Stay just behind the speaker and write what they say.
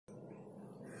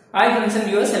Hi friends and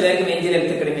viewers, എല്ലാവർക്കും എൻജിൽ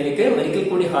health അക്കാഡമിയിലേക്ക് ഒരിക്കൽ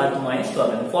കൂടി ഹാർദമായ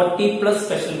സ്വാഗതം. 40+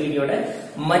 സ്പെഷ്യൽ വീഡിയോയുടെ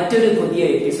മറ്റൊരു പുതിയ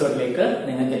എപ്പിസോഡിലേക്ക്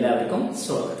നിങ്ങൾക്ക് എല്ലാവർക്കും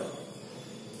സ്വാഗതം.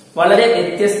 വളരെ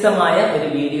വ്യത്യസ്തമായ ഒരു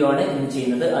വീഡിയോ ആണ് ഇന്ന്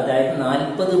ചെയ്യുന്നത്. അതായത്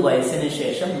 40 വയസ്സിന്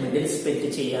ശേഷം മിഡിൽ സ്പ്ലിറ്റ്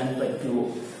ചെയ്യാൻ പറ്റുമോ?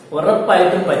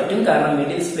 ഉറപ്പായിട്ടും പറ്റും. കാരണം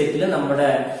മിഡിൽ സ്പ്ലിറ്റിൽ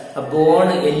നമ്മുടെ ബോൺ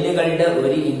എല്ലുകളുടെ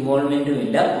ഒരു ഇൻവോൾവ്മെന്റും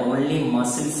ഇല്ല. ഓൺലി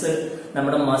മസിൽസ്,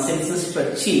 നമ്മുടെ മസിൽസ്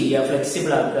സ്ട്രെച്ച് ചെയ്യുക,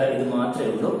 ഫ്ലെക്സിബിൾ ആക്കുക, ഇത് മാത്രമേ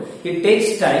ഉള്ളൂ. It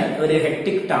takes time. ഒരു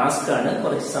ഹെക്ടിക് ടാസ്ക് ആണ്.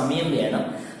 കുറച്ച് സമയം വേണം.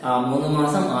 3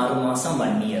 മാസം, 6 മാസം,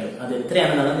 1 ഇയർ. അത്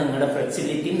എത്രയാണെന്നുള്ളത് നിങ്ങളുടെ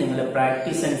ഫ്ലെക്സിബിലിറ്റിയും നിങ്ങളുടെ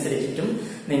പ്രാക്ടീസ് അനുസരിച്ചിട്ടും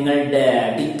നിങ്ങളുടെ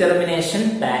ഡിറ്റർമിനേഷൻ,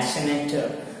 പാഷനേറ്റ്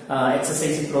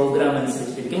എക്സസൈസ് പ്രോഗ്രാം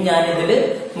അനുസരിച്ചിരിക്കും. ഞാനിതിൽ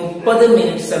 30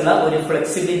 മിനിറ്റ്സ് ഉള്ള ഒരു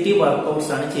ഫ്ലെക്സിബിലിറ്റി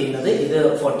വർക്ക്ഔട്ട്സ് ആണ് ചെയ്യുന്നത്. ഇത്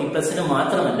 40+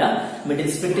 മാത്രമല്ല, മിഡിൽ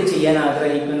സ്പ്ലിറ്റ് ചെയ്യാൻ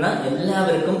ആഗ്രഹിക്കുന്ന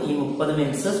എല്ലാവർക്കും ഈ 30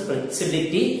 മിനിറ്റ്സ്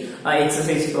ഫ്ലെക്സിബിലിറ്റി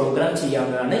എക്സസൈസ് പ്രോഗ്രാം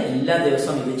ചെയ്യാവുന്നതാണ്. എല്ലാ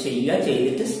ദിവസവും ഇത് ചെയ്യുക,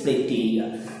 ചെയ്തിട്ട് സ്പ്ലിറ്റ്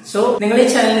ചെയ്യുക. സോ നിങ്ങൾ ഈ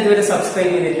ചാനൽ ഇതുവരെ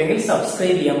സബ്സ്ക്രൈബ് ചെയ്തിട്ടില്ലെങ്കിൽ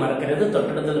സബ്സ്ക്രൈബ് ചെയ്യാൻ മറക്കരുത്.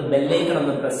 തൊട്ടടുത്തുള്ള ബെല്ലൈക്കൺ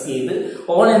ഒന്ന് പ്രസ് ചെയ്ത്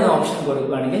ഓൾ എന്ന ഓപ്ഷൻ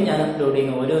കൊടുക്കുകയാണെങ്കിൽ ഞാൻ അപ്ലോഡ്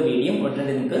ചെയ്യുന്ന ഓരോ വീഡിയോയും ഉടനെ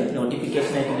നിങ്ങൾക്ക്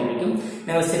നോട്ടിഫിക്കേഷൻ ആയിട്ട് ലഭിക്കും.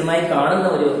 നിങ്ങൾ സ്ഥിരമായി കാണുന്ന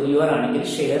ഒരു വ്യൂവർ ആണെങ്കിൽ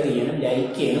ഷെയർ ചെയ്യാനും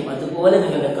ലൈക്ക് ചെയ്യാനും അതുപോലെ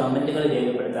നിങ്ങളുടെ കമന്റുകൾ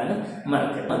രേഖപ്പെടുത്താനും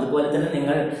മറക്കരുത്. അതുപോലെ തന്നെ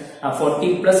നിങ്ങൾ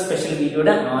 40+ സ്പെഷ്യൽ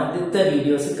വീഡിയോയുടെ ആദ്യത്തെ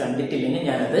വീഡിയോസ് കണ്ടിട്ടില്ലെങ്കിൽ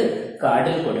ഞാനത്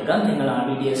കാർഡിൽ കൊടുക്കാം. നിങ്ങൾ ആ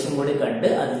വീഡിയോസും കൂടി കണ്ട്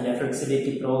അതിന്റെ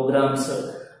ഫ്ലെക്സിബിലിറ്റി പ്രോഗ്രാംസ്,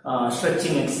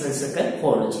 സ്ട്രെച്ചിങ് എക്സസൈസ് ഒക്കെ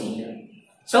ഫോളോ ചെയ്യുക.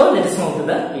 So let's move to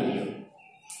the video.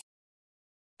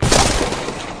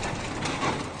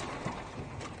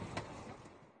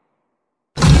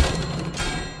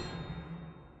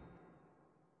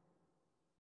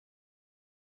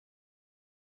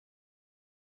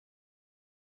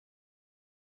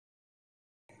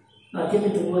 ആദ്യം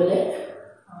ഇതുപോലെ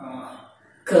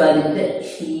കാലിന്റെ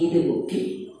ഹീല് പൊക്കി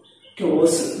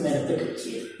ടോസ് നിലത്ത് ടച്ച്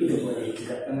ചെയ്ത് ഇതുപോലെ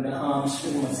ഇരിക്കുക. നമ്മുടെ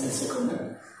ഹാംസ്ട്രിങ് മസിൽസ് ഒക്കെ ഒന്ന്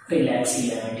റിലാക്സ്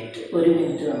ചെയ്യാൻ വേണ്ടിയിട്ട് 1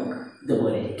 മിനിറ്റ് നമുക്ക്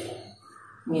ഇതുപോലെ ഇരിക്കാം.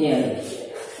 ഇങ്ങനെയാണ് ഇരിക്കുക.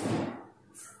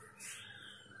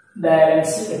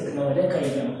 ബാലൻസ് കിട്ടുന്നവരെ കൈ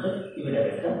നമുക്ക് ഇവിടെ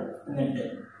വെക്കാം. എന്നിട്ട്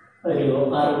ഒരു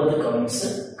 60 കൗണ്ട്സ്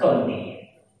കൗണ്ട് ചെയ്യാം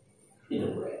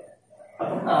ഇതുപോലെ.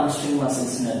 അപ്പം ഹാംസ്ട്രിങ്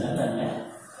മസിൽസിനെല്ലാം നല്ല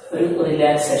ഒരു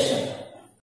റിലാക്സേഷൻ.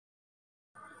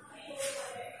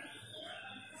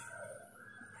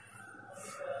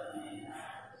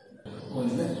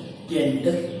 ഒന്ന്,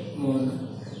 2, 3,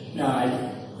 4,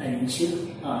 5, 6,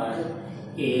 7,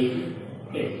 8,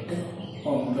 9, 10,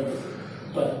 51,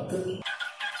 52,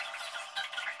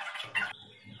 53,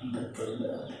 54, 55,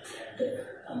 56,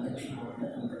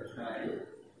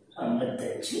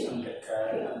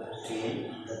 57, 58,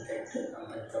 59,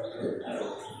 60.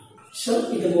 സോ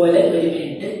ഇതുപോലെ 1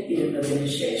 മിനിറ്റ് ഇരുന്നതിന്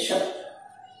ശേഷം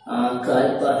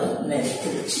കാൽപാദം നിലത്ത്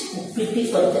വെച്ച് മുപ്പിറ്റി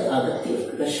കുറച്ച് അകത്തി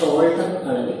വെക്കുക. ഷോൾഡർ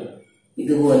അളവിൽ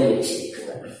ഇതുപോലെ വെച്ചിരിക്കുക.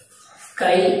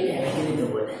 കൈ വേണമെങ്കിൽ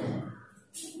ഇതുപോലെ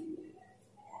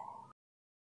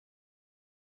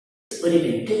 1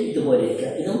 മിനിറ്റ് ഇതുപോലെ ഇരിക്കുക.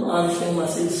 ഇതും ഹാംസ്ട്രിങ്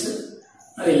മസിൽസ്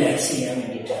റിലാക്സ് ചെയ്യാൻ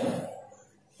വേണ്ടിയിട്ടാണ്.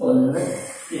 1,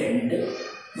 2,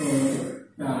 3,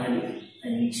 4,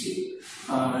 5, 6,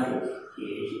 7,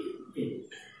 8,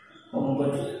 9,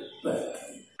 10,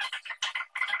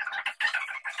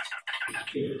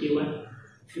 51,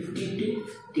 52,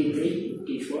 53,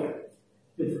 54,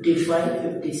 55,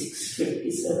 56,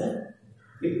 57,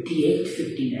 58,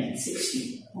 59, 60.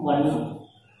 1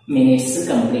 മിനിറ്റ്സ്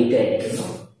കംപ്ലീറ്റ് ആയിരിക്കുന്നു.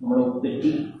 നമ്മൾ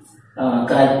ഉപ്പിറ്റി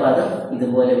കാൽപാദം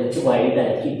ഇതുപോലെ വെച്ച് വൈഡ്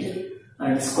ആക്കിയിട്ട്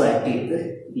ആണ് സ്ക്വാറ്റ് ചെയ്ത്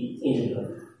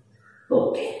ഇരുന്നത്.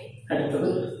 ഓക്കെ,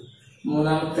 അടുത്തത്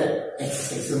 3ാമത്തെ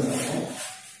എക്സസൈസ് നോക്കാം.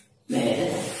 നേരെ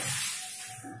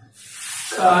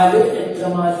കാല്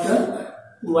എത്രമാത്രം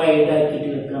വൈഡ് ആക്കിയിട്ട്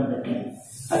വെക്കാൻ പറ്റും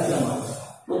അത്രമാത്രം.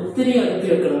 ഒത്തിരി അകത്തി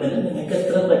വെക്കണമെന്നില്ല, നിങ്ങൾക്ക്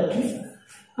എത്ര പറ്റും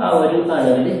ആ ഒരു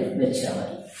അളവിൽ വെച്ചാൽ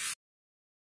മതി.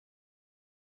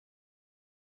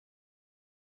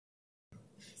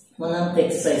 മൂന്നാമത്തെ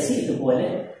എക്സസൈസ് ഇതുപോലെ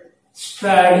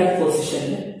സ്ട്രാഡിംഗ്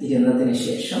പൊസിഷനിൽ ഇരുന്നതിന്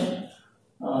ശേഷം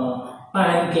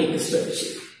പാൻകേക്ക് സ്ട്രെച്ച്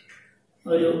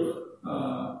ഒരു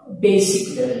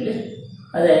ബേസിക് ലെവലില്,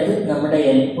 അതായത് നമ്മുടെ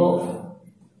എൽബോ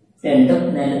രണ്ടും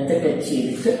നിലത്ത് ടച്ച്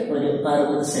ചെയ്തിട്ട് ഒരു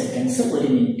 60 സെക്കൻഡ്സ് 1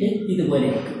 മിനിറ്റ് ഇതുപോലെ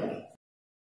വെക്കുക.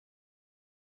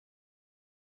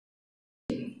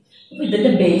 അപ്പൊ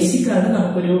ഇതിന്റെ ബേസിക് ആണ്.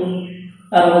 നമുക്കൊരു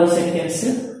 60 സെക്കൻഡ്സ്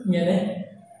ഇങ്ങനെ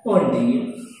ഹോൾഡ് ചെയ്യും.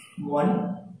 1,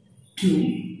 2,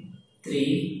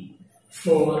 3,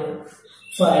 4,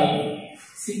 5,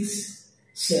 6,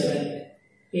 7,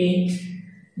 8,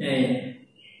 9,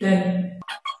 10,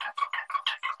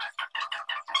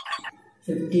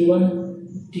 51,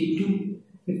 52,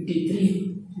 53,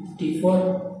 54,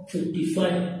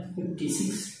 55,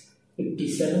 56,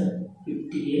 57,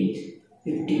 58,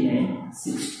 59,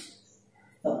 60.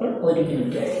 അപ്പോൾ 1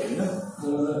 മിനിറ്റ് ആയിരുന്നു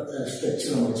 3 സ്ട്രെച്ച്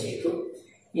നമ്മൾ ചെയ്തു.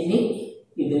 ഇനി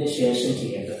ഇതിന് ശേഷം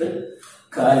ചെയ്യേണ്ടത്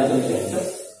കാലുകൾ രണ്ടും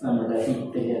നമ്മുടെ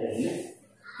ഹിപ്പ് ലെവലിൽ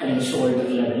അല്ലെങ്കിൽ ഷോൾഡർ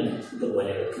ലെവലിൽ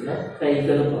ഇതുപോലെ വെക്കുക.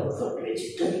 കൈകൾ പുറത്തോട്ട്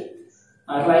വെച്ചിട്ട്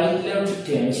റൈറ്റിലോട്ട്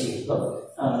ടേൺ ചെയ്യുമ്പോൾ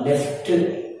ലെഫ്റ്റ്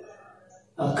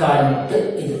കാലിട്ട്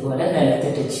ഇതുപോലെ നിലത്ത്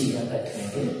ടച്ച് ചെയ്യാൻ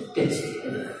പറ്റുമെങ്കിൽ ടച്ച്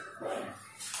ചെയ്യുക.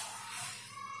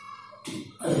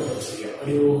 അതുപോലെ ചെയ്യാം.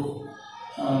 ഒരു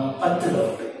 10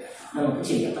 കൗണ്ട് നമുക്ക്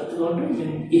ചെയ്യാം. 10 കൗണ്ട്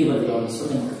 20 കൗണ്ട്സ്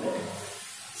നമുക്ക് പറ്റും.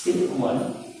 1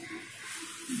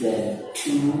 then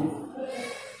 2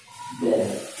 then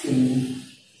 3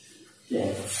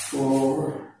 then 4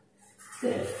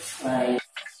 then 5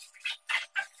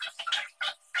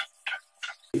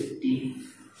 50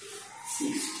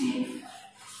 60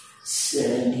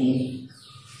 70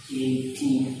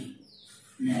 80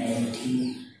 90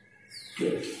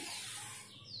 20.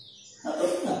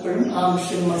 അപ്പോഴും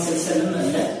hamstring മസിൽസ് എല്ലാം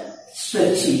നല്ല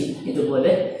സ്ട്രെച്ച് ചെയ്യും.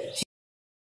 ഇതുപോലെ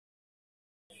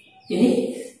ഇനി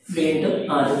വീണ്ടും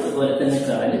ആദ്യത്തെ പോലെ തന്നെ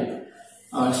കാല്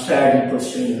സ്ട്രാഡിൽ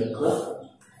പൊസിഷനിൽ വെക്കുക.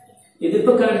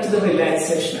 ഇതിപ്പോ കാണിച്ചത്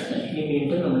റിലാക്സേഷൻ ആണ്. ഇനി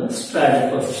വീണ്ടും നമ്മൾ സ്ട്രാഡിൽ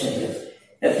പൊസിഷനിൽ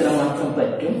എത്രമാത്രം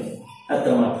പറ്റും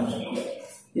അത്രമാത്രം വെക്കുക.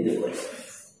 ഇതുപോലെ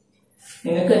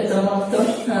നിങ്ങൾക്ക് എത്രമാത്രം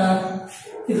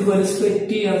ഇതുപോലെ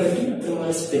സ്പ്ലിറ്റ് ചെയ്യാൻ പറ്റും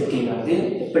അത്രമാത്രം സ്പ്ലിറ്റ് ചെയ്യാം. അത്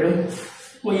എപ്പോഴും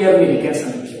ഉയർന്നിരിക്കാൻ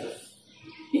ശ്രമിക്കുക.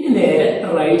 ഇനി നേരെ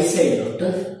റൈറ്റ് സൈഡിലോട്ട്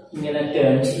ഇങ്ങനെ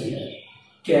ടേൺ ചെയ്യുക.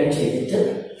 ടേൺ ചെയ്തിട്ട്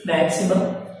മാക്സിമം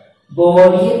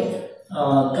ബോഡിയെ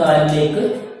കാലിലേക്ക്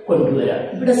കൊണ്ടുവരാം.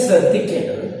 ഇവിടെ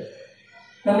ശ്രദ്ധിക്കേണ്ടത്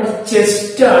നമ്മുടെ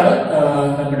ചെസ്റ്റ് ആണ്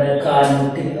നമ്മുടെ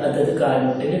കാൽമുട്ടിൽ അതത്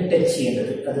കാൽമുട്ടിൽ ടച്ച്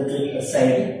ചെയ്യേണ്ടത്. അതത്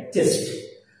സൈഡ് ചെസ്റ്റ്.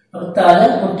 അപ്പൊ തല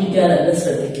പൊട്ടിക്കാനല്ല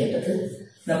ശ്രദ്ധിക്കേണ്ടത്.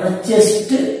 നമ്മുടെ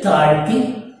ചെസ്റ്റ് താഴ്ത്തി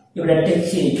ഇവിടെ ടച്ച്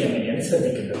ചെയ്യിക്കാൻ വേണ്ടിയാണ്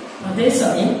ശ്രദ്ധിക്കേണ്ടത്.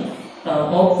 അതേസമയം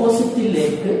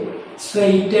ഓപ്പോസിറ്റിലേക്ക്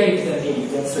സ്ട്രെയിറ്റ് ആയിട്ട് തന്നെ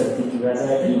ഇരിക്കാൻ ശ്രദ്ധിക്കുക.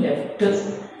 അതായത് ലെഫ്റ്റ്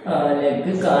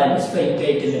ലെഗ് കാല് സ്ട്രെയിറ്റ്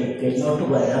ആയിട്ട് നിൽക്കുക. ഇങ്ങോട്ട്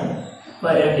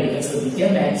വരാണ്ടിരിക്കാൻ ശ്രദ്ധിക്കുക.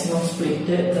 മാക്സിമം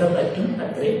സ്പ്ലിറ്റ് എത്ര പറ്റും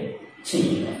അത്രയും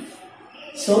ചെയ്യുക.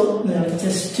 സോ നിങ്ങൾ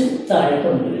ജസ്റ്റ് താഴെ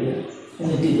കൊണ്ടുവരിക.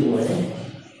 എന്നിട്ട് ഇതുപോലെ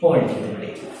ഹോൾഡ് ചെയ്ത്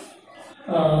പിടിക്കുക.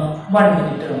 1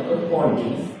 മിനിറ്റ് നമുക്ക് ഹോൾഡ്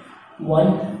ചെയ്യും. 1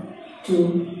 2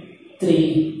 3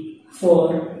 4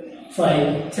 5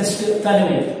 ജസ്റ്റ്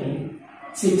തലമേൽ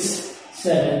 6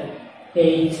 7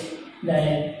 8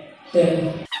 9 10.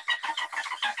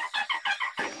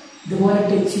 ഇതുപോലെ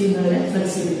ടച്ച് ചെയ്യുന്നവരെ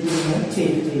ഫ്ലെക്സിബിലിറ്റി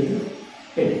ചെയ്ത്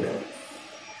എടുക്കാം.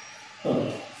 ഓക്കെ.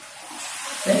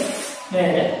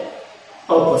 നേരെ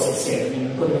ഓപ്പോസിറ്റ് സൈഡ്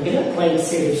നിങ്ങൾക്ക് ഒന്നുകിൽ റൈറ്റ്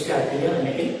സൈഡിൽ സ്റ്റാർട്ട് ചെയ്യാം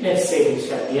അല്ലെങ്കിൽ ലെഫ്റ്റ് സൈഡിൽ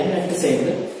സ്റ്റാർട്ട് ചെയ്യാം. 2 സൈഡിൽ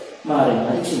മാറി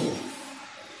ചെയ്യും.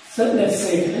 സോ ലെഫ്റ്റ്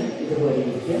സൈഡിൽ ഇതുപോലെ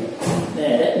ഇരിക്കുക.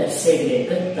 നേരെ ലെഫ്റ്റ്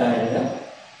സൈഡിലേക്ക് താഴുക.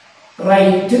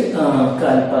 റൈറ്റ്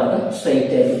കാൽഭാഗം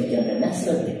സ്ട്രൈറ്റ് ആയിരിക്കാൻ തന്നെ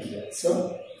ശ്രദ്ധിക്കുക. സോ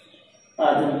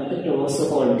ആദ്യം നമുക്ക് ടോസ്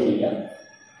ഹോൾഡ് ചെയ്യാം.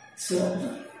 സോ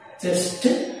ജസ്റ്റ്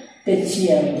ടച്ച്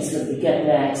ചെയ്യാൻ വേണ്ടി ശ്രദ്ധിക്കുക.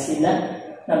 അതിന്റെ ആക്സില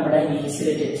നമ്മുടെ നീസിൽ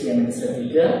ടച്ച് ചെയ്യാൻ വേണ്ടി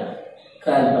ശ്രദ്ധിക്കുക.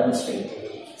 കാൽഭാഗം സ്ട്രൈറ്റ്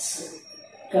ആയിരിക്കും.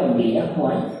 കംപ്ലീറ്റ് ചെയ്യാം.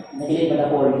 1 അല്ലെങ്കിൽ ഇവിടെ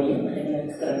ഹോൾഡ് ചെയ്യും. അല്ലെങ്കിൽ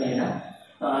നമുക്ക് ക്രമേണ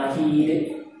ഹീല്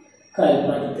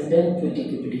കാൽഭാഗത്തിന്റെ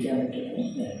ചുറ്റിക്ക് പിടിക്കാൻ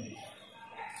പറ്റുമെന്ന്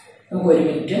നമുക്ക് 1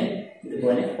 മിനിറ്റ്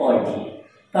ഇതുപോലെ ഹോൾഡ് ചെയ്യും.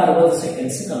 60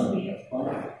 സെക്കൻഡ്സ് കംപ്ലീറ്റ് ചെയ്യാം.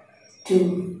 1 2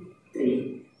 3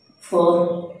 4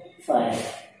 5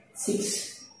 6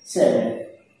 7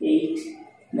 8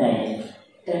 9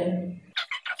 10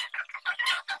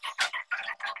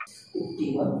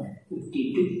 51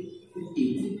 52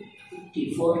 53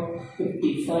 54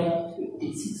 55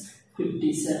 56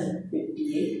 57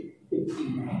 58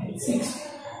 59 60.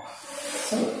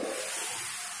 സോ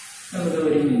നമുക്ക്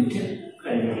 1 മിനിറ്റ്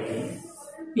കഴിഞ്ഞിരിക്കുന്നു.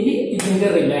 ഇനി ഇതിന്റെ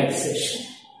റിലാക്സേഷൻ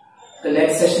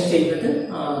ചെയ്യുന്നത്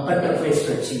ബട്ടർഫ്ലൈ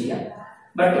സ്ട്രെച്ച് ചെയ്യാം.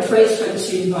 ബട്ടർഫ്ലൈ സ്ട്രെച്ച്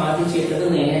ചെയ്യുമ്പോൾ ആദ്യം ചെയ്യേണ്ടത്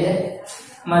നേരെ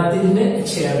മതിലിന്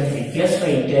ചേർന്നിരിക്കുക.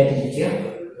 സ്ട്രൈറ്റ് ആയിട്ടിരിക്കുക.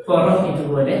 പുറം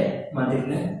ഇതുപോലെ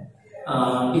മതിലിന്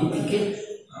ഭിത്തിക്ക്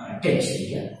ടച്ച്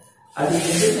ചെയ്യുക. അത്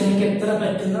കഴിഞ്ഞിട്ട് നിങ്ങൾക്ക് എത്ര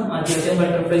പറ്റുന്ന ആദ്യത്തെ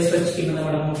ബട്ടർഫ്ലൈ സ്ട്രെച്ച് ചെയ്യുമ്പോൾ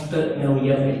നമ്മുടെ മുട്ട് ഇങ്ങനെ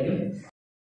ഉയർന്നിരിക്കും.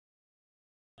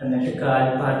 എന്നിട്ട്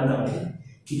കാൽഭാഗം നമ്മൾ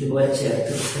ഇതുപോലെ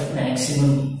ചേർത്ത് വെക്കുക.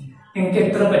 മാക്സിമം നിങ്ങൾക്ക്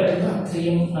എത്ര പറ്റുന്ന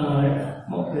അത്രയും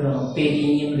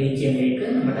പെരിയും റീജിയനിലേക്ക്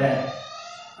നമ്മുടെ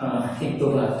ഹിപ്പ്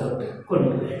ഭാഗത്തോട്ട്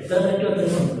കൊണ്ടുവരിക. എത്ര പറ്റും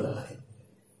അത്രയും കൊണ്ടുവരിക.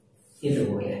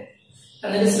 ഇതുപോലെ.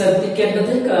 എന്നിട്ട്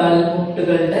ശ്രദ്ധിക്കേണ്ടത്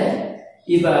കാൽമുട്ടുകളുടെ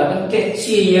ഈ ഭാഗം ടച്ച്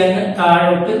ചെയ്യാൻ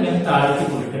താഴോട്ട് ഞാൻ താഴ്ത്തി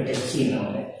കൊടുക്കുക. ടച്ച് ചെയ്യുന്ന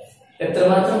പോലെ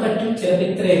എത്രമാത്രം പറ്റും. ചിലപ്പോൾ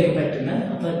ഇത്രയൊക്കെ പറ്റുന്ന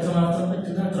അപ്പൊ എത്രമാത്രം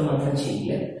പറ്റുന്ന അത്രമാത്രം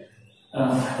ചെയ്യുക.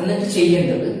 എന്നിട്ട്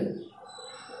ചെയ്യേണ്ടത്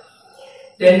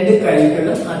 2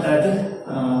 കൈകളും അതായത്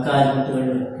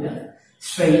കാൽമുട്ടുകളിൽ വെക്കുക.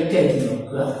 സ്ട്രൈറ്റ് ആയിട്ട്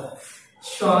നോക്കുക.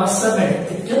 ശ്വാസം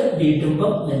എടുത്തിട്ട്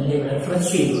വീട്ടുമ്പോൾ മെല്ലെ ഇവിടെ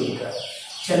ഫ്ലക്സ് ചെയ്ത് കൊടുക്കുക.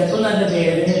 ചിലപ്പോൾ നല്ല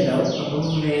വേദന ഉണ്ടാവും. അപ്പം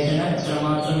വേദന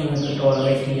എത്രമാത്രം നിങ്ങൾക്ക്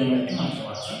ടോളറേറ്റ് ചെയ്യാൻ പറ്റും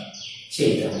അത്രമാത്രം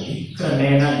ചെയ്താൽ മതി.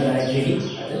 ക്രമേണ ഗ്രാജുവലി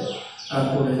അത്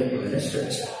കൂടുതൽ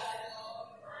സ്ട്രെച്ച്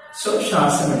സോ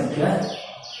ശ്വാസം എടുക്കുക.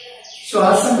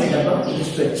 ശ്വാസം വിടുമ്പോൾ ഇത്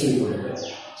സ്ട്രെച്ച് ചെയ്ത് കൊടുക്കുക.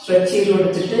 സ്ട്രെച്ച് ചെയ്ത്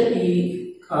കൊടുത്തിട്ട് ഈ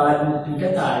കാൽമുട്ടിന്റെ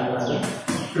താഴ്ഭാഗം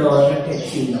ഫ്ലോറിൽ ടച്ച്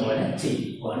ചെയ്യുന്ന പോലെ ചെയ്യും.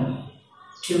 1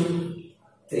 2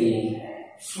 3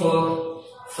 4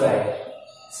 5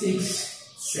 6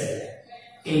 7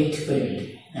 8 9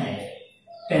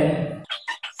 10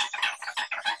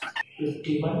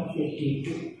 51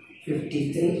 52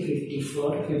 53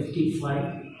 54 55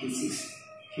 56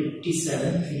 57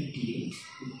 58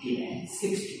 59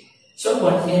 60. സോ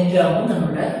 1 മിനിറ്റ് ആകുമ്പോൾ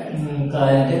നമ്മുടെ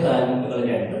കാലിന്റെ കാൽമുട്ടുകൾ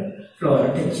രണ്ടും ഫ്ലോർ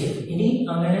ടച്ച് ചെയ്തു. ഇനി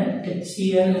അങ്ങനെ ടച്ച്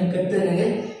ചെയ്യാൻ നിൽക്കട്ടെങ്കിൽ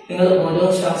നിങ്ങൾ ഓരോ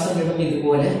ശ്വാസം വിടുമ്പോൾ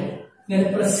ഇതുപോലെ ഇങ്ങനെ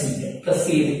പ്രസ്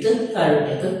ചെയ്തിട്ട്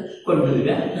താഴോട്ടേക്ക് കൊണ്ടുവരിക.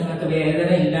 നിങ്ങൾക്ക് വേദന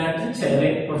ഇല്ലാണ്ട്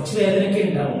കുറച്ച് വേദനയൊക്കെ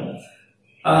ഉണ്ടാവും.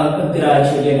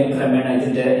 ഗ്രാജുവലി ക്രമേണ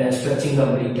ഇതിന്റെ സ്ട്രെച്ചിങ്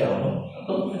കംപ്ലീറ്റ് ആവും.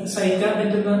 അപ്പം സഹിക്കാൻ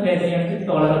പറ്റുന്ന വേദനയാണെങ്കിൽ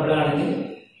ടോളറബിൾ ആണെങ്കിൽ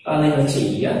നിങ്ങൾ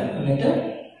ചെയ്യുക. എന്നിട്ട്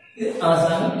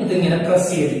അവസാനം ഇതിങ്ങനെ പ്രസ്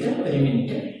ചെയ്തിട്ട് 1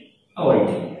 മിനിറ്റ് അവോയ്ഡ്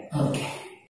ചെയ്യും. ഓക്കെ,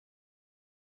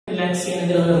 റിലാക്സ്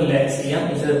ചെയ്യണമെങ്കിൽ ഒന്ന് റിലാക്സ് ചെയ്യാം.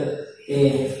 ഇത്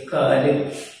കാല്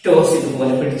ടോസ്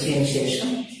ഇതുപോലെ പിടിച്ചതിന് ശേഷം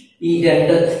ഈ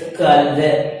 2 കാലിന്റെ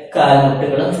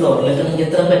കാൽമുട്ടുകളും ഫ്ലോറിലൊക്കെ നിങ്ങൾക്ക്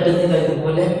എത്ര പറ്റുന്ന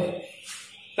ഇതുപോലെ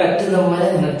പറ്റുന്ന പോലെ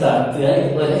നിങ്ങൾ താഴ്ത്തുക.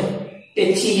 ഇതുപോലെ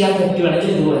ടച്ച് ചെയ്യാൻ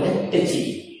പറ്റുവാണെങ്കിൽ ഇതുപോലെ ടച്ച്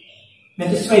ചെയ്യും.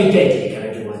 എന്നിട്ട് സ്ട്രൈറ്റ് ആയിട്ടിരിക്കണം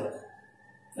ഇതുപോലെ.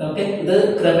 ഓക്കെ, ഇത്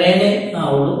ക്രമേണ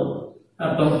ആവുള്ളൂ,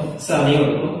 അപ്പം സമയം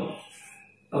എടുക്കും.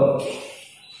 ഓക്കെ,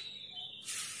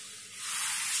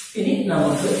 ഇനി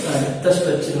നമുക്ക് അടുത്ത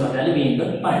സ്ട്രെച്ച് എന്ന് പറഞ്ഞാൽ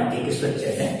വീണ്ടും പാൻകേക്ക് സ്ട്രെച്ച്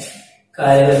തന്നെ.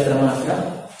 കാലുകൾ എത്രമാത്രം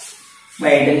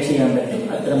വൈഡൻ ചെയ്യാൻ പറ്റും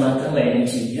അത്രമാത്രം വൈഡൻ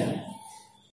ചെയ്യുക.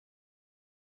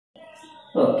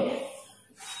 ഓക്കെ,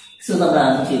 സോ നമ്മൾ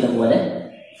ആദ്യം ചെയ്ത പോലെ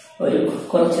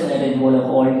കുറച്ച് നേരം ഇതുപോലെ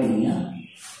ഹോൾഡ് ചെയ്യുക.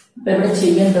 അപ്പൊ ഇവിടെ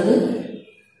ചെയ്യേണ്ടത്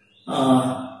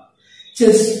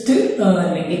ചെസ്റ്റ്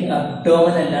അല്ലെങ്കിൽ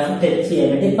അബ്ഡോമൻ എല്ലാം ടച്ച് ചെയ്യാൻ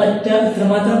വേണ്ടി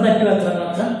എത്രമാത്രം പറ്റും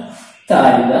അത്രമാത്രം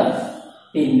താഴുക.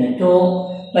 പിന്നെ ടോ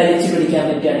വലിച്ചു പിടിക്കാൻ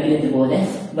പറ്റുകയാണെങ്കിൽ ഇതുപോലെ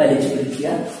വലിച്ചു പിടിക്കുക.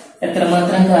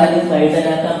 എത്രമാത്രം കാര്യം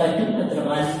വൈഡനാക്കാൻ പറ്റും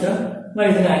അത്രമാത്രം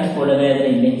വൈഡനാക്കിക്കൂടെ വേദന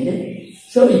ഇല്ലെങ്കിൽ.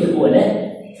 സോ ഇതുപോലെ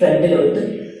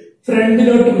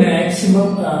ഫ്രണ്ടിലോട്ട് മാക്സിമം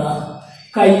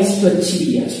കൈ സ്ട്രെച്ച്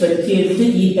ചെയ്യുക. സ്ട്രെച്ച് ചെയ്തിട്ട്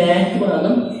ഈ ബാക്ക്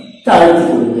ഭാഗം താഴ്ത്തി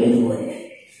കൊടുക്കുക ഇതുപോലെ.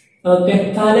 ഓക്കെ,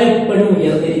 തല എപ്പോഴും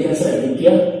ഉയർന്നിരിക്കാൻ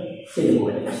ശ്രദ്ധിക്കുക.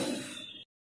 ഇതുപോലെ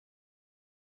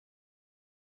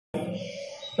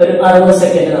ഒരു 60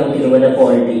 സെക്കൻഡ് നമുക്ക് ഇതുപോലെ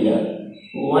ഹോൾഡ് ചെയ്യാം.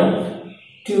 1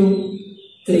 2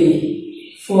 3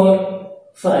 4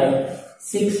 5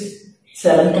 6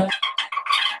 7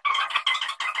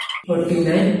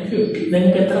 49 50.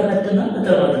 നിങ്ങൾക്ക് എത്ര പറ്റുന്ന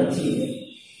അത്ര മാത്രം ചെയ്യുക.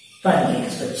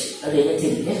 പാൻകേക്ക് സ്ട്രെച്ച് അത്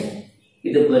കഴിഞ്ഞ്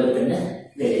ഇതുപോലെ തന്നെ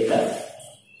വരിക.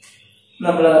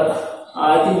 നമ്മൾ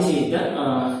ആദ്യം ചെയ്ത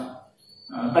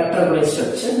ബട്ടർഫ്ലൈ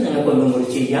സ്ട്രെച്ച് നിങ്ങൾക്കൊന്നും കൂടി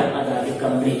ചെയ്യാം. അതാദ്യം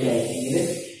കംപ്ലീറ്റ് ആയിട്ടെങ്കിൽ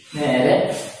നേരെ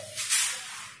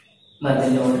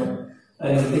മതിലോട്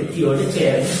ഭിത്തിയോട്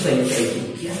ചേർന്ന് സ്ട്രൈറ്റ്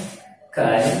ആയിട്ടിരിക്കുക.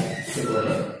 കാല്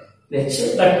ഇതുപോലെ വെച്ച്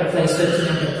ബട്ടർഫ്ലൈ സ്ട്രെച്ച്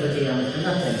നമുക്ക് എത്ര ചെയ്യാൻ പറ്റുന്ന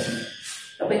അത്ര ചെയ്യും.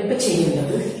 അപ്പൊ ഇപ്പൊ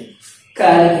ചെയ്യുന്നത്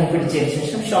കാലിനെ പിടിച്ചതിന്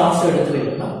ശേഷം ശ്വാസം എടുത്ത്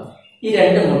വിടുമ്പോൾ ഈ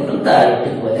 2 മുട്ടും താഴോട്ട്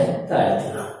ഇതുപോലെ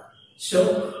താഴ്ത്തുക. സോ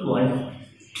 1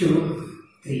 2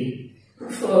 3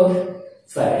 4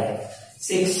 5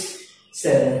 6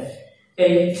 7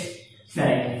 8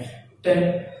 9 10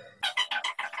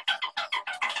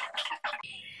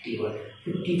 51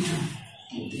 52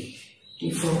 53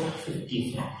 54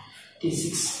 55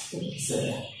 56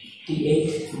 57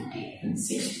 58 59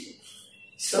 60.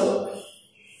 So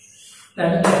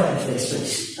butterfly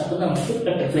stretch. അപ്പൊ നമുക്ക്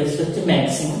ബട്ടർഫ്ലൈ സ്ട്രെച്ച്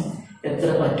മാക്സിമം എത്ര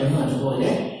പറ്റുന്നു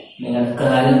അതുപോലെ നിങ്ങളുടെ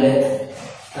കാലിന്റെ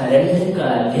 2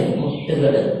 കാലിന്റെ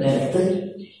മുട്ടുകൾ നിലത്ത്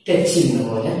ടച്ച് ചെയ്യുന്ന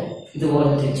പോലെ ഇതുപോലെ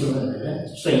ടച്ച് ചെയ്യുന്നത്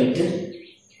സ്ട്രെയിറ്റ്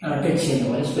ടച്ച് ചെയ്യുന്ന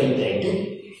പോലെ സ്ട്രെയിറ്റ് ആയിട്ട്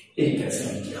ഇരിക്കാൻ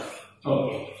ശ്രമിക്കുക.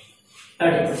 ഓക്കെ,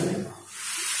 അടുത്തത്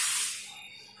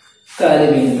കാല്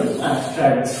വീണ്ടും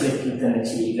സ്ട്രാറ്റഡ് സ്പ്ലിറ്റിൽ തന്നെ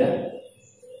ചെയ്യുക.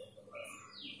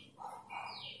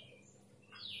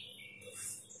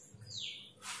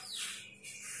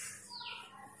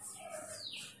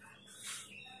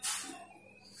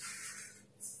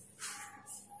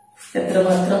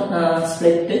 എത്രമാത്രം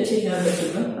സ്പ്ലിറ്റ് ചെയ്യാൻ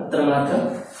പറ്റുന്നു അത്രമാത്രം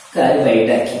കാല്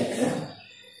വൈഡാക്കി വെക്കുക.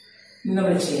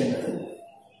 നമ്മൾ ചെയ്യേണ്ടത്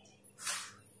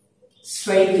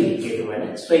സ്ട്രൈറ്റ് ഇരിക്കേണ്ടി വേണം.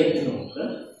 സ്ട്രൈറ്റ് നോക്കുക.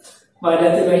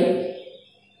 വലത് കൈ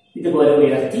ഇതുപോലെ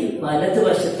ഉയർത്തി വലത്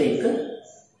വശത്തേക്ക്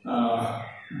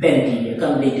ബെൻഡ് ചെയ്യുക.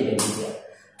 കംപ്ലീറ്റ് ബെൻഡ് ചെയ്യുക.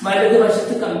 വലത്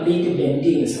വശത്ത് കംപ്ലീറ്റ് ബെൻഡ്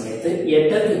ചെയ്യുന്ന സമയത്ത്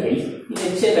ഇടത് കൈ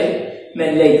വെച്ച കൈ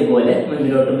മെല്ലെ ഇതുപോലെ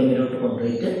മുന്നിലോട്ട്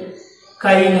കൊണ്ടുപോയിട്ട്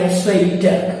കൈ സ്ട്രൈറ്റ്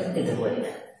ആക്കുക. ഇതുപോലെ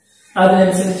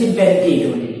അതിനനുസരിച്ച് ബെൻഡ്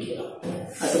ചെയ്തുകൊണ്ടിരിക്കുക.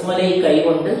 അതുപോലെ ഈ കൈ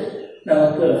കൊണ്ട്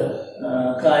നമുക്ക്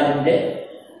കാലിന്റെ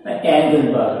ആംഗിൾ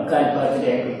ഭാഗം കാൽപാദത്തിന്റെ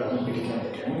ആംഗിൾ ഭാഗം പിടിക്കാൻ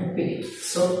പറ്റുകയാണെങ്കിൽ പിടിക്കും.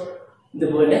 സോ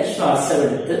ഇതുപോലെ ശ്വാസം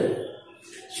എടുത്ത്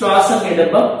ശ്വാസം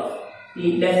ഇടുമ്പോൾ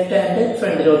ഈ ലെഫ്റ്റ് ഹാൻഡ്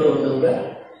ഫ്രണ്ടിലോട്ട് കൊണ്ടുപോവുക,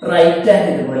 റൈറ്റ്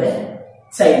ഹാൻഡ് ഇതുപോലെ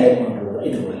സൈഡിലേക്ക് കൊണ്ടുപോവുക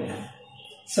ഇതുപോലെ.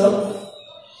 സോ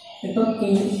ഇപ്പം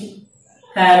ഈ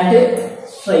ഹാൻഡ്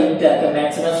സ്ട്രൈറ്റ് ആക്കുക,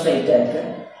 മാക്സിമം സ്ട്രൈറ്റ് ആക്കുക,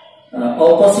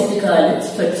 ഓപ്പോസിറ്റ് കാല്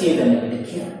സ്ട്രെച്ച് ചെയ്ത് തന്നെ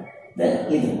പിടിക്കുക,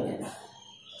 ഇതുപോലെ.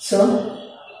 സോ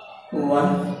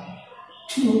 1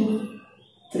 2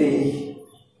 3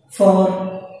 4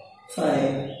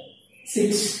 5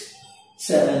 6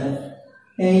 7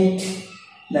 8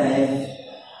 9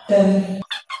 10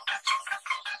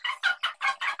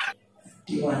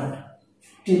 51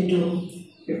 52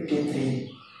 53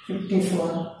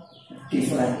 54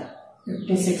 55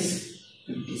 56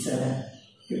 57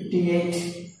 58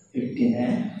 59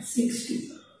 60.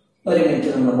 ഒരു മിനിറ്റ്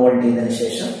നമ്മൾ ഹോൾഡ് ചെയ്തതിനു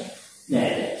ശേഷം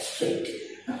നേരെ സ്ട്രെയിറ്റ്.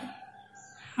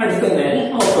 അടുത്ത നേരെ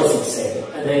ഓപ്പോസിറ്റ് സൈഡ്,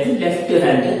 അതായത് ലെഫ്റ്റ്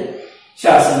ഹാൻഡ്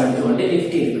ശ്വാസം എടുത്തുകൊണ്ട്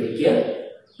ലിഫ്റ്റ് ചെയ്ത് പിടിക്കുക,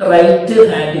 റൈറ്റ്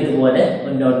ഹാൻഡ് ഇതുപോലെ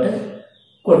മുന്നോട്ട്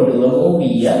കൊണ്ടുപോവുക, മൂവ്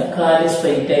ചെയ്യുക, കാല്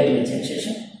സ്ട്രെയിറ്റ് ആയിട്ട് വെച്ചതിന്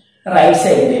ശേഷം റൈറ്റ്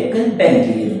സൈഡിലേക്ക് ബെൻഡ്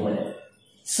ചെയ്തതുപോലെ.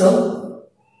 സോ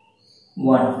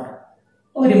 1,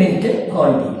 ഒരു മിനിറ്റ്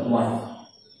ഹോൾഡ് ചെയ്യുക, 1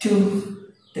 2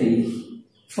 3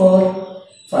 4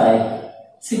 5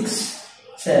 6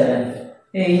 7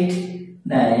 8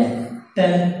 9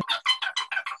 10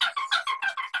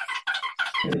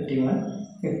 51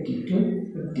 52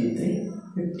 53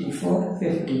 54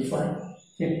 55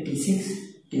 56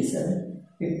 57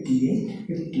 58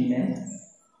 59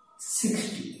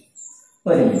 60.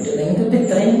 ഒരു മിനിറ്റ്. നിങ്ങൾക്ക്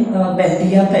ഇത്രയും ബെൻഡ്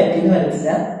ചെയ്യാൻ പറ്റിയെന്ന്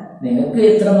വരത്തില്ല. നിങ്ങൾക്ക്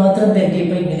എത്രമാത്രം ബെൻഡ്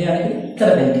ചെയ്യുമ്പോൾ ഇങ്ങനെയാണെങ്കിൽ ഇത്ര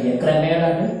ബെൻഡ് ചെയ്യുക, ക്രമേണ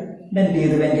ബെൻഡ്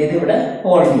ചെയ്ത് ഇവിടെ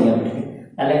ഹോൾഡ് ചെയ്യാൻ പറ്റും.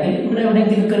 അല്ലെങ്കിൽ ഇവിടെ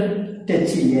എവിടെയെങ്കിലും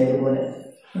ടച്ച് ചെയ്യുക ഇതുപോലെ,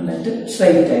 എന്നിട്ട്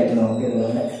സ്ട്രൈറ്റ് ആയിട്ട് നോക്കുക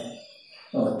ഇതുപോലെ.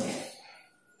 ഓക്കെ.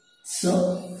 സോ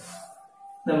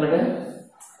നമ്മുടെ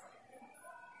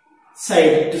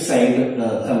side to side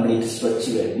complete stretch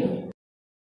കഴിഞ്ഞു.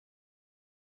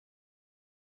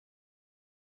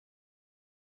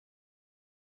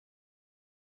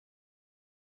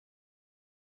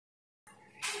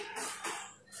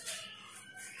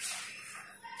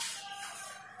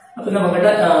 അപ്പൊ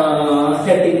നമ്മുടെ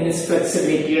 30 മിനിറ്റ്സ്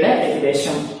ഫ്ലെക്സിബിലിറ്റിയുടെ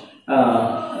ഏകദേശം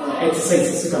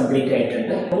എക്സസൈസസ് കംപ്ലീറ്റ്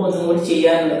ആയിട്ടുണ്ട്. അപ്പോൾ ഒന്നും കൂടി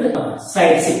ചെയ്യാനുള്ളത്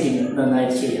സൈഡ് സിറ്റിംഗ്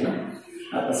നന്നായിട്ട് ചെയ്യണം.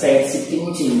 അപ്പൊ സൈഡ്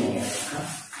സിറ്റിംഗ് ചെയ്യുന്നതാണ്.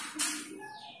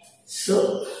 സോ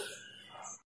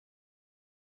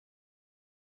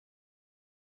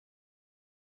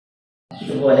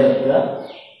ഇതുപോലെ വെക്കുക,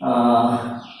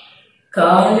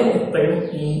 കാല് എപ്പോഴും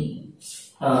ഈ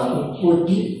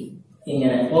ഉപ്പൂറ്റി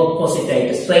ഇങ്ങനെ ഓപ്പോസിറ്റ്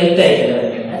ആയിട്ട് സ്ട്രൈറ്റ് ആയിട്ട്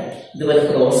വെക്കേണ്ട, ഇതുപോലെ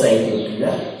ക്രോസ് ആയിട്ട് വെക്കുക.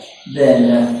 ദെൻ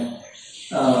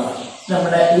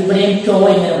നമ്മുടെ ഇവിടെയും ടോ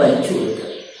ഇങ്ങനെ വലിച്ചു കൊടുക്കുക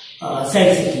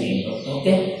സൈഡ് സിറ്റ് ചെയ്യുമ്പോൾ.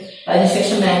 ഓക്കെ.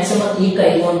 അതിനുശേഷം മാക്സിമം ഈ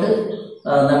കൈ കൊണ്ട്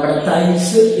നമ്മുടെ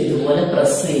തൈസ് ഇതുപോലെ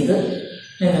പ്രസ് ചെയ്ത്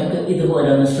നിങ്ങൾക്ക് ഇതുപോലെ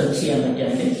ഒന്ന് സ്ട്രെച്ച് ചെയ്യാൻ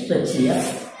പറ്റുമെങ്കിൽ സ്ട്രെച്ച് ചെയ്യുക,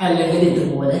 അല്ലെങ്കിൽ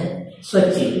ഇതുപോലെ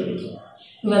സ്ട്രെച്ച് ചെയ്ത് പിടിക്കുക.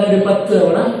 ഇങ്ങനെ ഒരു 10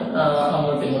 തവണ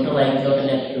അങ്ങോട്ടും ഇങ്ങോട്ടും റൈറ്റിലോട്ടും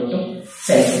ലെഫ്റ്റിലോട്ടും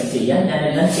സൈഡ് ചെയ്യാം.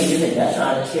 ഞാനെല്ലാം ചെയ്യുന്നില്ല,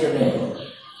 കാണിച്ചിരുന്നേ ഉള്ളൂ.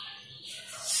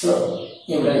 സോ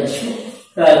ഇവിടെ വെച്ചു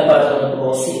കാൽപ്പാടുകൾ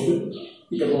ക്രോസ് ചെയ്ത്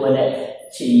ഇതുപോലെ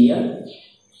ചെയ്യുക,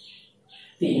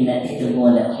 പിന്നെ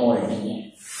ഇതുപോലെ ഹോൾഡ് ചെയ്യുക.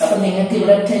 അപ്പൊ നിങ്ങൾക്ക്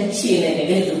ഇവിടെ ടച്ച്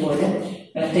ചെയ്യുന്നെങ്കിൽ ഇതുപോലെ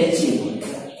ടച്ച് ചെയ്ത്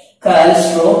കൊടുക്കുക.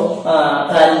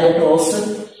 കാലിന്റെ ടോസ്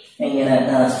ഇങ്ങനെ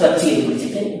സ്ട്രെച്ച് ചെയ്ത്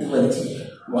പിടിച്ചിട്ട് ഇതുപോലെ ചെയ്യുക.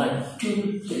 1 2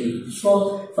 3 4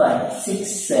 5 6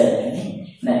 7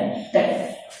 9 10.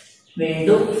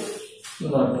 വീണ്ടും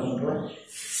ഇങ്ങോട്ട് കൊണ്ടുപോകാം.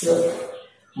 സോ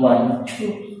 1 2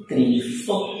 3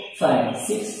 4 5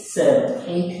 6 7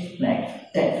 8 9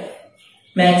 10.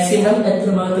 മാക്സിമം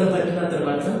എത്രമാത്രം പറ്റുന്ന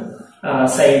അത്രമാത്രം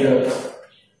സൈഡ്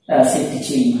സെറ്റ്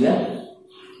ചെയ്യുക.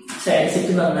 സൈഡ്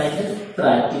സെറ്റ് നന്നായിട്ട്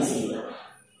പ്രാക്ടീസ് ചെയ്യുക.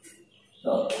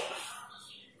 ഓക്കെ.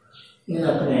 ഇനി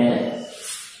നമുക്ക് നേരെ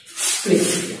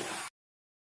സ്പ്ലിറ്റ് ചെയ്യാം.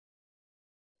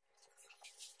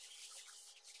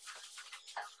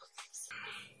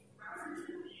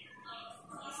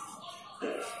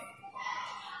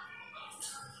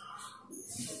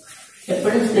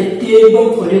 എപ്പോഴും സ്പ്ലിറ്റ് ചെയ്യുമ്പോൾ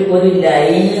ഒരു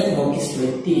ലൈൻ നോക്കി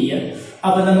സ്പ്ലിറ്റ് ചെയ്യാം.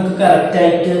 അപ്പൊ നമുക്ക് കറക്റ്റ്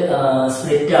ആയിട്ട്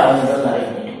സ്പ്ലിറ്റ് ആവുന്നതെന്ന്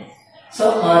അറിയാൻ പറ്റും. സോ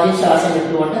ആദ്യം ശ്വാസം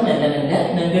വിട്ടുകൊണ്ട് മെല്ലെ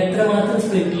നിങ്ങൾക്ക് എത്രമാത്രം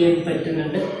സ്പ്ലിറ്റ് ചെയ്യാൻ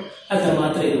പറ്റുന്നുണ്ട്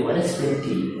അത്രമാത്രം ഇതുപോലെ സ്പ്ലിറ്റ്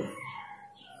ചെയ്യുക.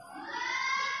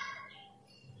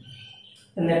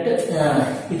 എന്നിട്ട്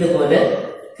ഇതുപോലെ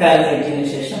കാൽ നീട്ടിയതിനു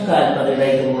ശേഷം കാൽ പതിയുടെ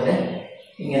ഇതുപോലെ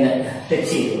ഇങ്ങനെ ടച്ച്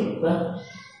ചെയ്ത് കൊടുക്കുക.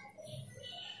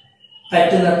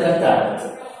 പറ്റുന്നത്ര താഴത്ത്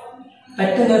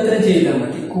പറ്റുന്നത്ര ചെയ്താൽ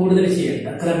മതി, കൂടുതൽ ചെയ്യണ്ട.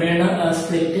 ക്രമേണ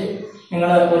സ്പ്ലിറ്റ് നിങ്ങൾ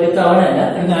ഒരു തവണ അല്ല,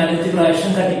 ഒരു 4-5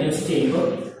 പ്രാവശ്യം കണ്ടിന്യൂസ് ചെയ്യുമ്പോൾ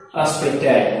ആ സ്പ്ലിറ്റ്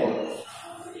ആയിരിക്കും.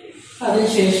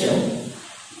 അതിനുശേഷം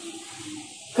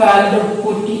കാലിന്റെ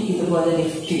ഉപ്പൂറ്റി ഇതുപോലെ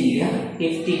ലിഫ്റ്റ് ചെയ്യുക.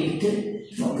 ലിഫ്റ്റ് ചെയ്തിട്ട്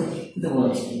നമുക്ക്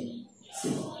ഇതുപോലെ ചെയ്യും.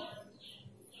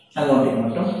 അങ്ങോട്ടും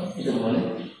ഇങ്ങോട്ടും ഇതുപോലെ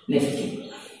ലിഫ്റ്റ് ചെയ്യും.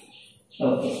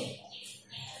 ഓക്കെ.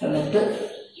 എന്നിട്ട്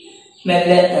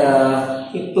മെല്ലെ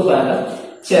ഹിപ്പ് ഭാഗം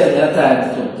ചെറുങ്ങനെ താഴ്ത്തി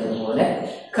കൊടുത്തതുപോലെ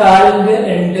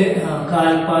കാലിന്റെ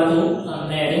കാൽപാദവും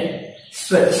നേരെ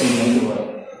സ്ട്രെച്ച് ചെയ്യുക. ഇതുപോലെ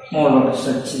മുകളിലോട്ട്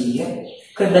സ്ട്രെച്ച് ചെയ്യുക.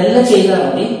 ഇതെല്ലാം ചെയ്താൽ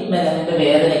മതി. മെല്ലെ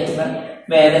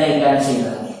വേദന ഇല്ലാതെ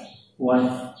ചെയ്താൽ മതി. 1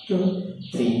 2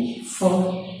 3 4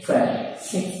 5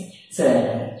 6 7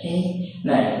 8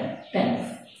 9 10.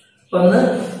 ഒന്ന്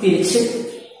തിരിച്ച്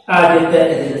ആദ്യത്തെ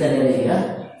ഇതിൽ തന്നെ വരിക.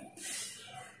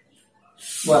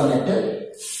 വന്നിട്ട്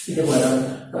ഇതുപോലെ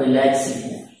റിലാക്സ്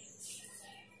ചെയ്യുക.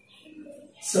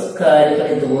 സോ കാലുകൾ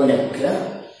ഇതുപോലെ വെക്കുക.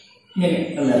 ഇങ്ങനെ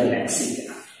ഒന്ന് റിലാക്സ്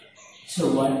ചെയ്യുക. സോ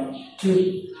 1 2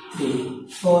 3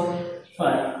 4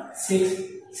 5 6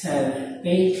 7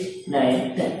 8 9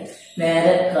 10.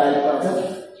 നേരെ കാൽപാദം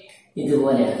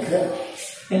ഇതുപോലെ ആക്കുക.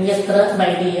 എനിക്ക് എത്ര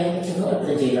ബൈൻഡ് ചെയ്യാൻ പറ്റുന്നു അത്ര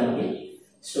ചെയ്താൽ മതി.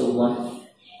 സോ 1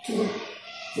 2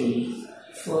 3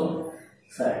 4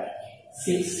 5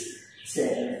 6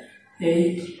 7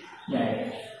 8 9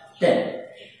 10.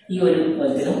 ഈ ഒരു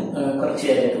ഇതിനും കുറച്ച്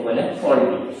നേരം ഇതുപോലെ ഹോൾഡ്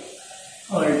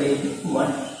ചെയ്യും.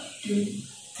 1 2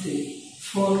 3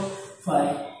 4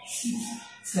 5 6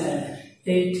 7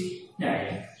 8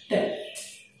 9 10.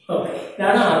 ഓക്കെ.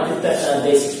 ഇതാണ് ആദ്യത്തെ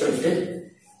ബേസിക് സ്പ്ലിറ്റ്.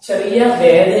 ചെറിയ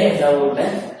വേദന ഉണ്ടാവുകൊണ്ട്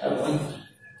അപ്പം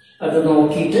അത്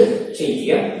നോക്കിയിട്ട്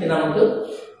ചെയ്യുക. ഇത് നമുക്ക്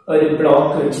ഒരു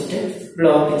ബ്ലോക്ക് വെച്ചിട്ട്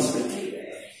ബ്ലോക്ക് സ്പ്ലിറ്റ് ചെയ്യുക.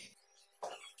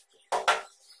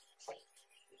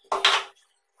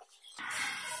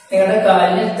 നിങ്ങളുടെ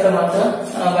കാലിന് എത്രമാത്രം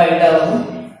വൈഡ് ആവുന്നു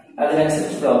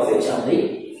അതിനനുസരിച്ച് ബ്ലോക്ക് വെച്ചാൽ മതി.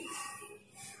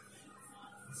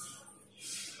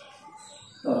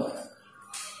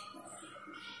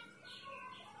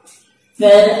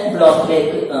 നേരെ ബ്ലോക്ക്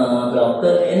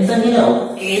എന്തെങ്കിലും ആവും.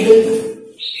 ഏത്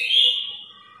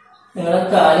നിങ്ങളുടെ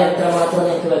കാല് എത്രമാത്രം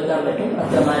നിങ്ങൾക്ക് വെക്കാൻ പറ്റും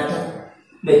അത്രമാത്രം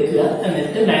വെക്കുക.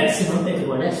 എന്നിട്ട് മാക്സിമം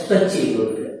ഇതുപോലെ സ്ട്രെച്ച് ചെയ്ത്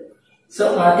കൊടുക്കുക. സോ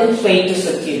ആദ്യം സ്ട്രെയിറ്റ്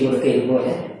സ്ട്രെച്ച് ചെയ്ത് കൊടുക്കുക.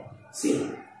 ഇതുപോലെ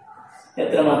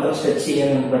എത്രമാത്രം സ്ട്രെച്ച് ചെയ്യാൻ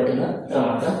നമുക്ക് പറ്റുന്ന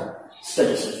അത്രമാത്രം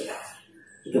സ്ട്രെച്ച് ചെയ്യുക.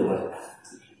 ഇതുപോലെ.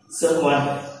 സോ 1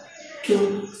 2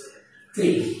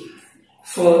 3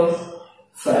 4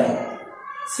 5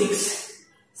 6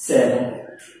 7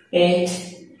 8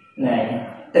 9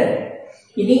 10.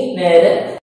 ഇനി നേരെ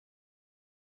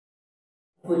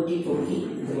പൊട്ടി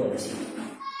ഇതുപോലെ ചെയ്യും.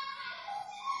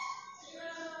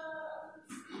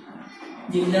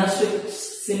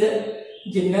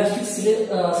 ജിംനാസ്റ്റിക്സില്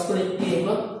സ്പ്ലിറ്റ്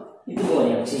ചെയ്യുമ്പോൾ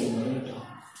ഇതുപോലെയാണ് ചെയ്യുന്നത് കേട്ടോ.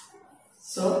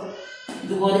 സോ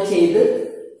ഇതുപോലെ ചെയ്ത്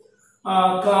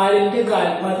കാലിന്റെ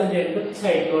കാൽപാദം രണ്ടും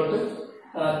സൈഡിലോട്ട്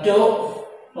ടോ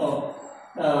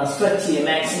സ്ട്രെച്ച് ചെയ്യുക.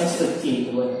 മാക്സിമം സ്ട്രെച്ച്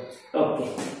ചെയ്യുന്നത്. ഓക്കെ.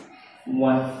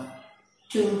 1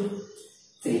 2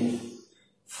 3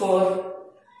 4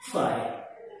 5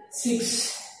 6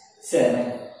 7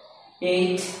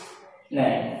 8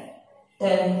 9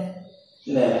 10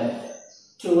 11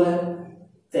 12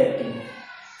 13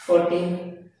 14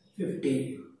 15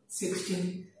 16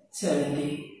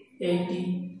 17 18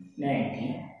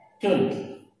 19 20.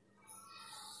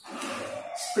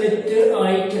 സ്പ്ലിറ്റ്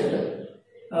ആയിട്ടുണ്ട്.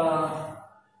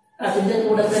 അതിന്റെ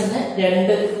കൂടെ തന്നെ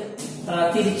രണ്ട്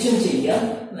തിരിച്ചും ചെയ്യാം.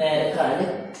 നേരെ കാല്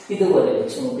ഇതുപോലെ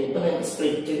വെച്ച് നോക്കി. ഇപ്പൊ നിങ്ങൾക്ക്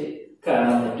സ്പ്ലിറ്റ്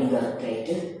കാണാൻ പറ്റും കറക്റ്റ്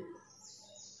ആയിട്ട്.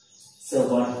 സോ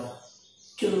 1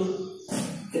 2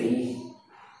 3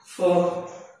 4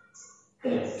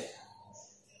 8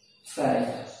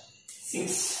 5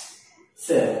 6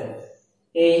 7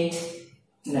 8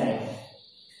 9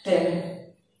 10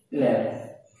 11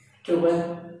 12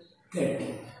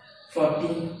 13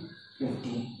 14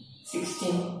 15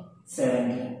 16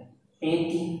 17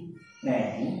 18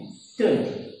 19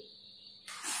 20.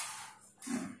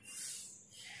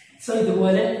 സോ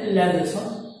ഇതുപോലെ എല്ലാ ദിവസവും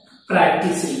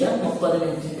പ്രാക്ടീസ് ചെയ്യാം. 30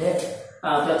 മിനിറ്റിന്റെ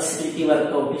ഫ്ലെക്സിബിലിറ്റി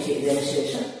വർക്കൗട്ട് ചെയ്തതിനു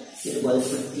ശേഷം ഇതുപോലെ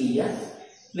സ്പ്ലിറ്റ് ചെയ്യുക.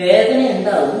 വേദന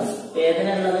ഉണ്ടാവും. വേദന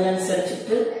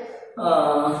ഉള്ളതിനനുസരിച്ചിട്ട്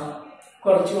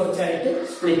കുറച്ചായിട്ട്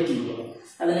സ്പ്ലിറ്റ് ചെയ്യുക.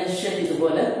 അതിനുശേഷം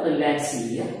ഇതുപോലെ റിലാക്സ്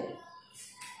ചെയ്യുക.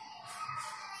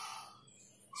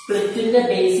 സ്പ്ലിറ്റിന്റെ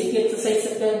ബേസിക് എക്സസൈസ്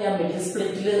ഒക്കെ ഞാൻ മിഡിൽ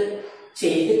സ്പ്ലിറ്റിൽ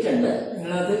ചെയ്തിട്ടുണ്ട്.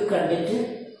 നിങ്ങളത് കണ്ടിട്ട്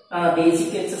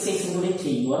ബേസിക് എക്സസൈസും കൂടി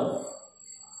ചെയ്യുക.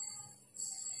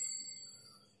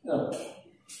 ഓക്കെ.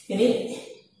 ഇനി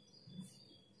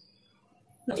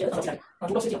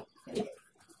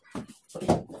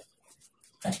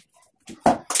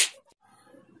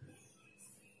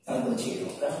ചെയ്ത്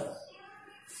നോക്കാം.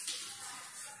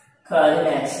 കാല്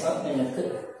മാക്സിമം നിങ്ങൾക്ക്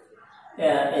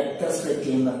എത്ര സ്പ്ലിറ്റ്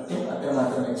ചെയ്യാൻ പറ്റും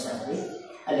അത്രമാത്രം വെച്ചാൽ മതി.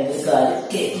 അല്ലെങ്കിൽ കാല്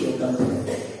കയറ്റി വെക്കാൻ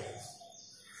പറ്റുന്നുണ്ട്.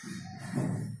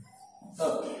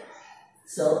 ഓക്കെ.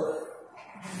 സോ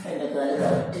എൻ്റെ കാല്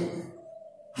കറക്റ്റ്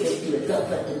കയറ്റി വെക്കാൻ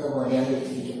പറ്റുന്ന പോലെയാണ്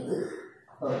വെച്ചിരിക്കുന്നത്.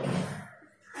 ഓക്കെ.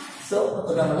 സോ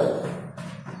അപ്പോൾ നമ്മൾ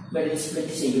ബെഡിൽ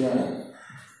സ്പ്ലിറ്റ് ചെയ്യുകയാണ്.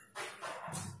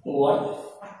 1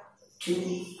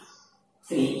 2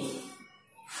 3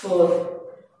 4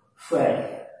 5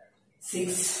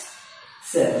 6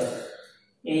 7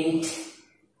 8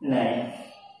 9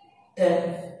 10.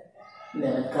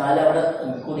 കാലവിടെ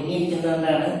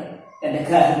കുടുങ്ങിയിരിക്കുന്നതുകൊണ്ടാണ് എൻ്റെ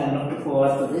കാലം മുന്നോട്ട്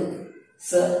പോവാത്തത്.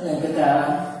 സോ നിങ്ങൾക്ക്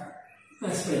കാണാം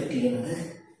സ്പ്ലിറ്റ് ചെയ്യുന്നത്.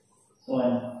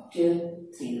 1 2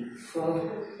 3 4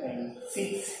 5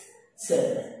 6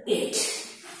 7 8.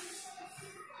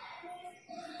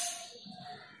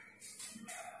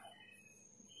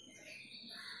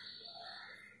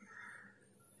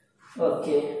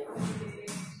 Okay.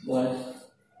 1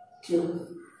 2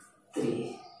 3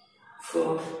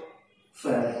 4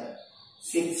 5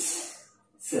 6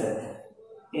 7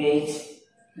 8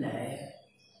 9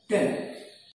 10.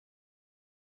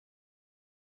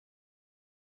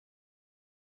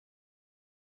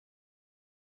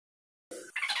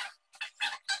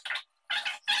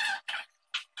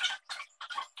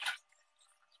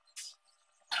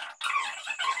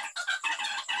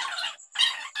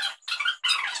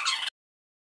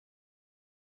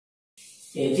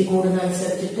 ഏജ്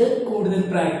കൂടുന്നതനുസരിച്ചിട്ട് കൂടുതൽ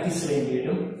പ്രാക്ടീസ് വേണ്ടി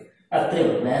വരും. അത്രേ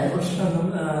ഉള്ളൂ, വേറെ പ്രശ്നമൊന്നും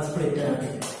സ്പ്ലിറ്റ്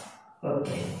നടത്തില്ല.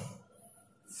 ഓക്കെ,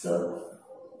 സോ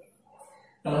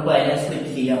നമ്മൾ അതിനെ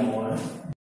സ്പ്ലിറ്റ് ചെയ്യാൻ പോവാണ്.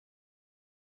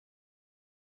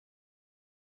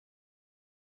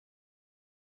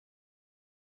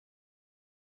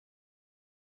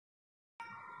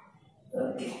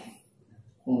 ഓക്കെ,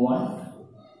 1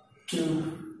 2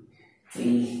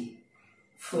 3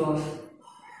 4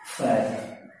 5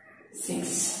 6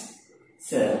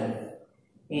 7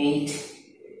 8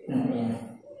 9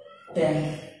 10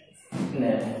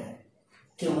 11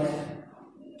 12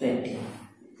 13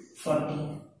 14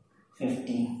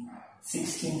 15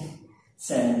 16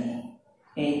 17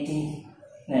 18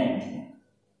 19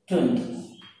 20.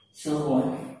 So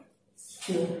 1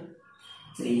 2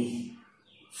 3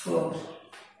 4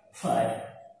 5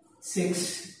 6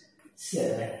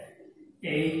 7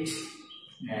 8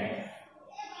 9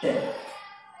 10.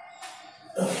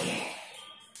 Okay.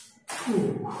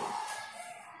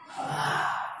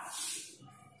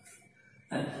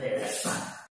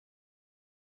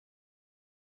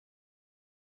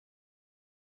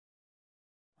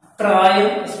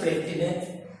 പ്രായം സ്പ്ലിറ്റിന്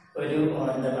ഒരു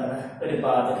എന്താ പറയുക, ഒരു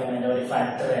ബാധകമല്ല, ഒരു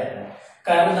ഫാക്ടറായിരുന്നു.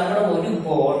 കാരണം നമ്മുടെ ഒരു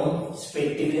ബോണും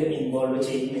സ്പ്ലിറ്റിൽ ഇൻവോൾവ്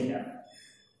ചെയ്യുന്നില്ല.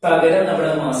 പകരം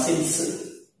നമ്മുടെ മസിൽസ്,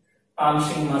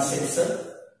 ഹാംസ്ട്രിങ് മസിൽസ്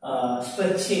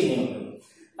സ്ട്രെച്ച് ചെയ്യുന്നുണ്ട്.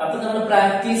 അപ്പൊ നമ്മൾ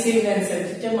പ്രാക്ടീസ്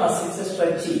ചെയ്യുന്നതനുസരിച്ചിട്ട് മസിൽസ്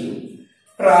സ്ട്രെച്ച് ചെയ്യും.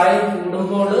 പ്രായം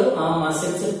കൂടുമ്പോൾ ആ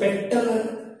മസിൽസ് പെട്ടെന്ന്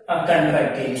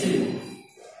കൺട്രാക്ട് ചെയ്യും.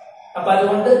 അപ്പൊ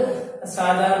അതുകൊണ്ട്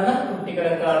സാധാരണ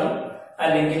കുട്ടികളെക്കാളും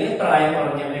അല്ലെങ്കിൽ പ്രായം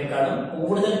കുറഞ്ഞവരെക്കാളും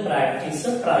കൂടുതൽ പ്രാക്ടീസ്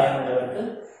പ്രായമുള്ളവർക്ക്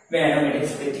വേണം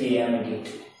സ്പ്ലിറ്റ് ചെയ്യാൻ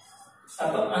വേണ്ടിയിട്ട്.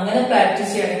 അപ്പൊ അങ്ങനെ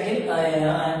പ്രാക്ടീസ് ചെയ്യണമെങ്കിൽ I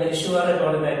am very sure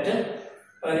about that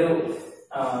ഒരു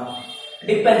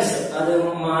ഡിപ്പെൻസ്, അത്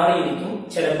മാറിയിരിക്കും.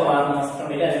 ചിലപ്പോൾ 6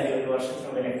 മാസത്തിനുള്ളിൽ അല്ലെങ്കിൽ 1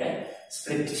 വർഷത്തിനുള്ളിലൊക്കെ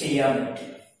സ്പ്ലിറ്റ് ചെയ്യാൻ പറ്റും.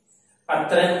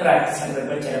 അത്രയും പ്രാക്ടീസ്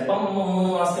ഉണ്ട്. ചിലപ്പം 3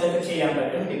 മാസത്തിലൊക്കെ ചെയ്യാൻ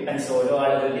പറ്റും. ഡിപ്പെൻസ്, ഓരോ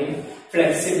ആളുകളുടെയും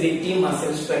ഫ്ലെക്സിബിലിറ്റി,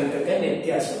 മസിൽ സ്ട്രെങ്ത് ഒക്കെ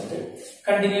വ്യത്യാസമുണ്ട്.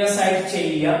 കണ്ടിന്യൂസ് ആയിട്ട്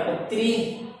ചെയ്യുക. ഒത്തിരി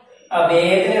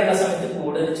വേദനയുള്ള സമയത്ത്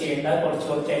കൂടുതൽ ചെയ്യേണ്ട,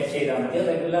 കുറച്ചായിട്ട് ചെയ്താൽ മതി.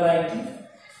 റെഗുലർ ആയിട്ട്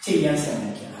ചെയ്യാൻ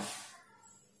ശ്രമിക്കുക.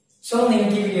 സോ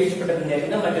നിങ്ങൾക്ക് ഈ വീഡിയോ ഇഷ്ടപ്പെട്ടെന്ന്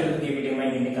വിചാരിക്കുന്ന മറ്റൊരു പുതിയ വീഡിയോ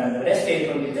കാണുന്നവരെ stay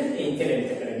tuned with Angel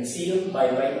health academy. See you, bye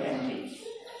bye and